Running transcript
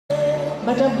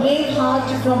but a brave heart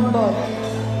from birth,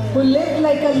 who lived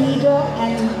like a leader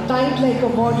and died like a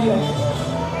warrior,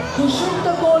 who shook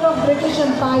the core of British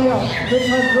Empire with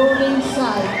her roaring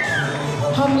sigh.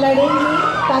 हम लड़ेंगे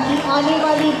ताकि आने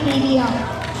वाली पीढ़ियां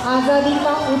आज़ादी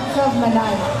का उत्सव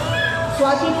मनाएं.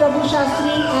 स्वाति प्रभु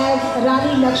शास्त्री एज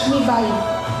रानी लक्ष्मीबाई.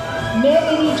 मैं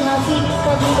तेरी झांसी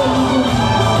कभी नहीं भूलूंगी.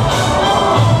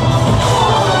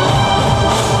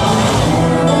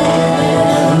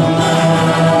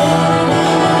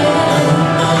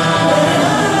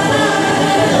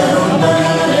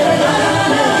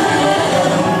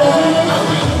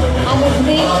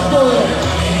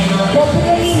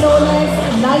 Popularly known as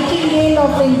Nightingale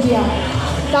of India,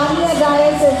 Tanya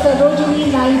Dias as Sarojini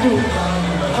Naidu.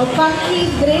 A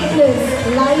country's greatness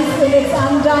lies in its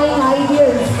undying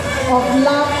ideals of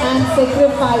love and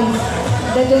sacrifice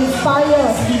that inspire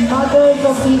the mothers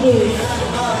of the age.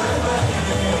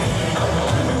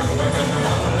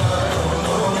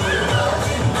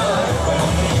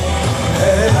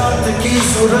 रात की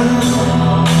सुरंग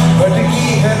भटकी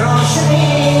है रोशनी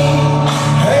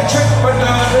है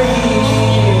छटपटा रही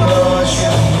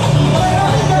रोशनी.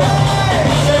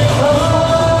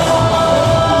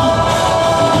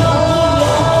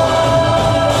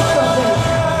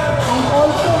 And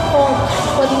also fought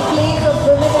for the place of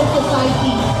women in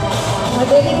society. A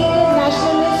dedicated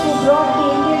nationalist who brought the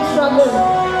Indian struggle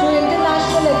to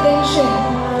international attention.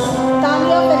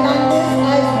 Tanya Fernandez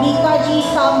as Bikaji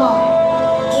Kama.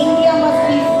 India must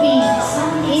be free.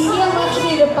 India must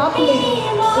be republic.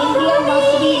 India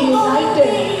must be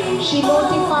united. She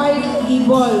notified the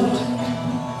world.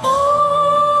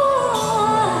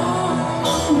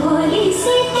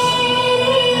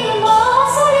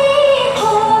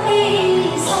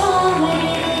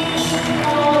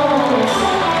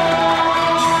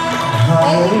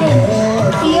 Elegant,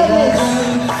 fearless,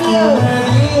 fierce,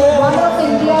 one of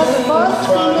India's first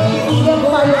female freedom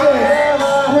fighters,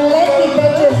 who led the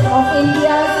battle of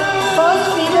India's first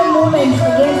freedom movement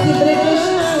against the British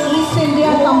East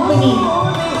India Company.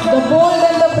 The bold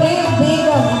and the brave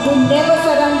Begum who never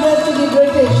surrendered to the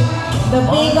British, the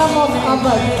Begum of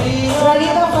Awadh.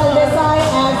 Pranita Faldesai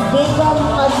as Begum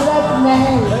Hazrat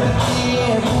Mahal.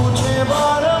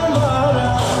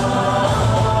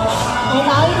 An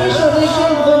Irish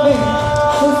origin woman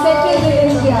who settled in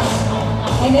India,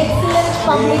 an excellent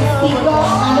public speaker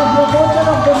and a promoter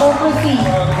of democracy,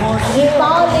 a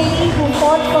power lady who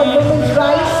fought for women's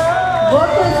rights,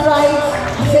 workers' rights,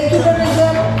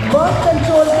 secularism, birth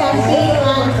control campaign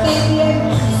and Fabian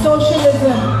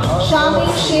socialism.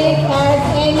 Shamil Sheikh as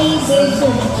Annie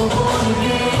Besant.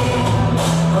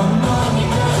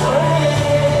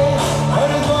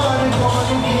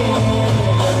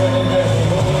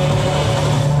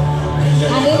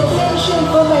 An influential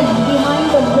woman behind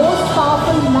the most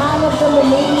powerful man of the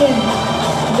millennium,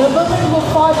 the woman who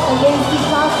fought against the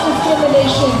caste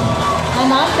discrimination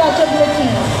and untouchability,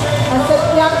 a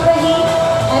satyagrahi,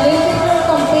 an integral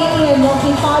companion of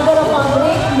the father of our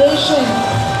great nation,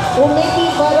 Umeti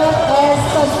Bharat as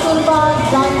Kasturba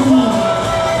Gandhi.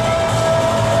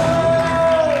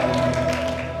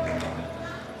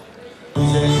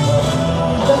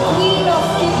 The Queen of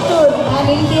Kittur and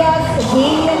India's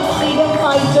valiant freedom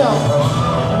fighter,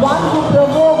 one who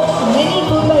provoked many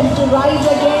women to rise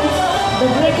against the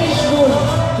British rule,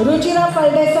 Ruchira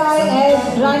Faldesai as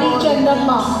Rani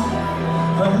Chandamma.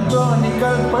 हम तो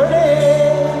निकल पड़े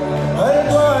हर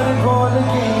द्वार खोल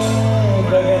के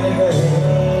गगन गए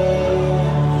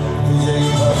विजयी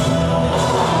भव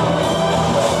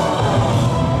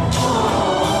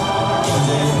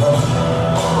विजयी भव.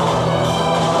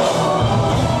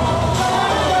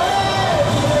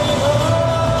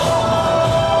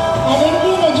 An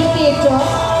Indian educator,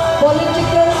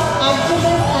 political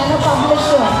activist and a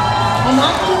publisher, an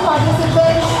active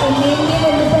participant in the Indian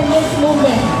independence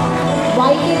movement,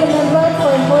 widely remembered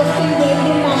for hoisting the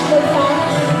Indian national flag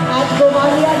at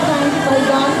Govaliya Tank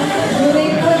Maidan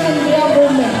during Quit India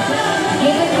movement,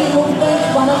 giving the movement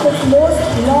one of its most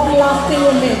long-lasting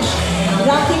image.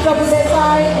 Rakhi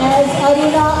Prabhudesai as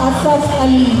Aruna Asaf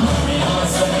Ali.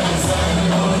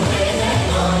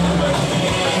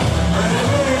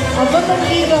 A woman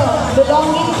leader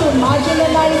belonging to a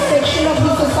marginalized section of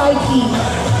the society,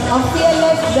 a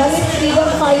fearless Dalit freedom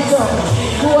fighter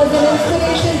who was an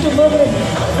inspiration to women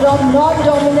from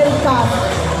non-dominant caste.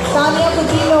 Tanya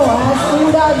Kutino as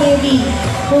Uda Devi,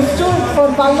 who stood for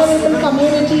vulnerable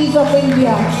communities of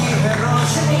India.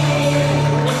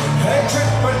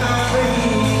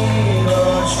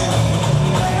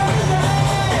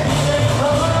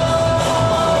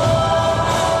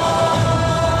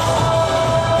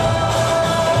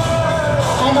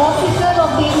 An officer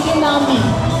of the Indian Army,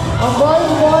 a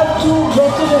World War II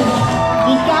veteran,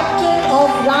 the captain of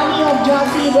Rani of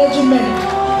Jhansi Regiment,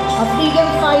 a freedom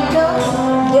fighter,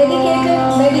 dedicated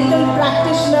medical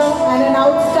practitioner and an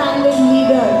outstanding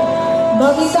leader.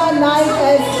 Bhavita Naik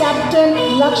as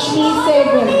Captain Lakshmi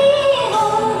Sehgal.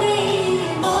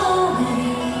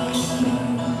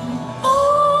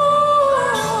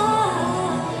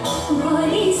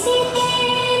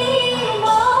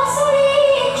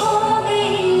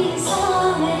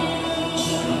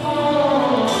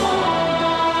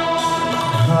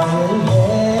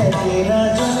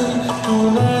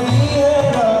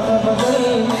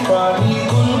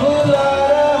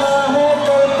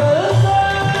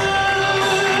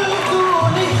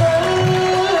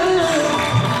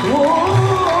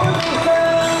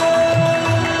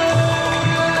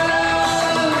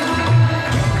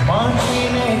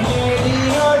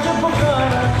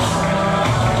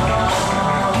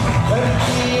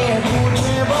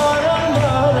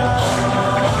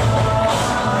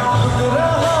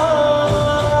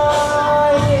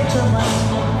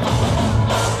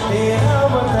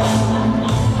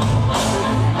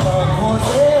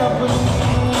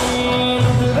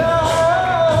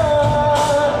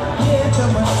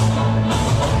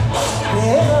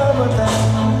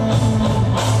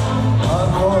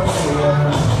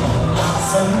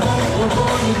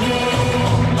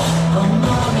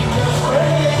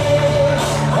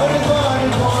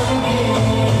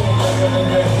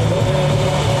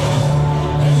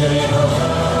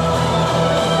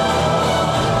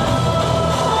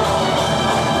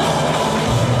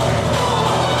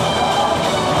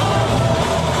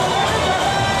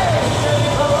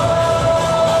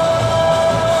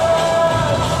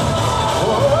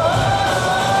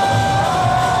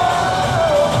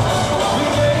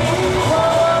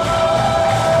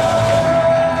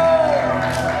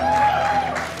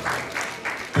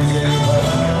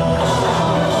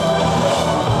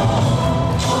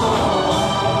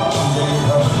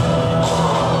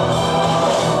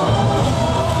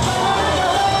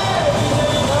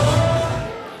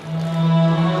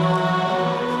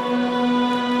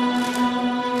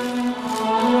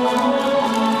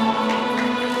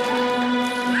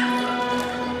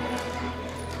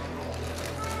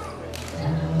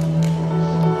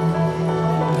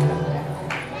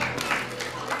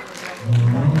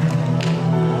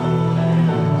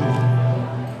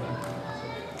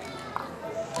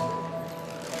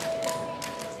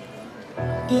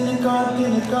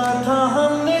 तिनका था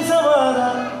हमने सवारा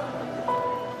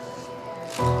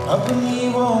अपनी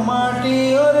वो माटी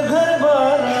और घर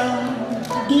बारा.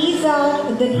 These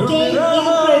are the 10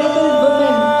 incredible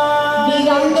women,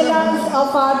 Viranganas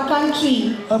of our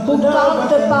country, who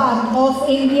carved the path of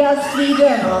India's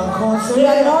freedom. They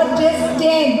are not just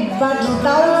 10, but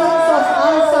thousands of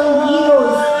unsung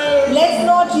heroes. Let's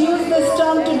not use this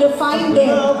term to define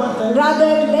them.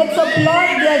 Rather, let's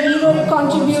applaud their heroic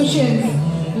contributions.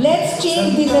 Let's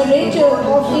change the narrative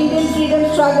of Indian freedom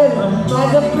struggle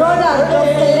as a product of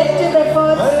collective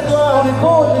efforts of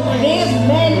both brave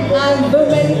men and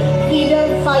women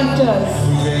freedom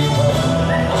fighters.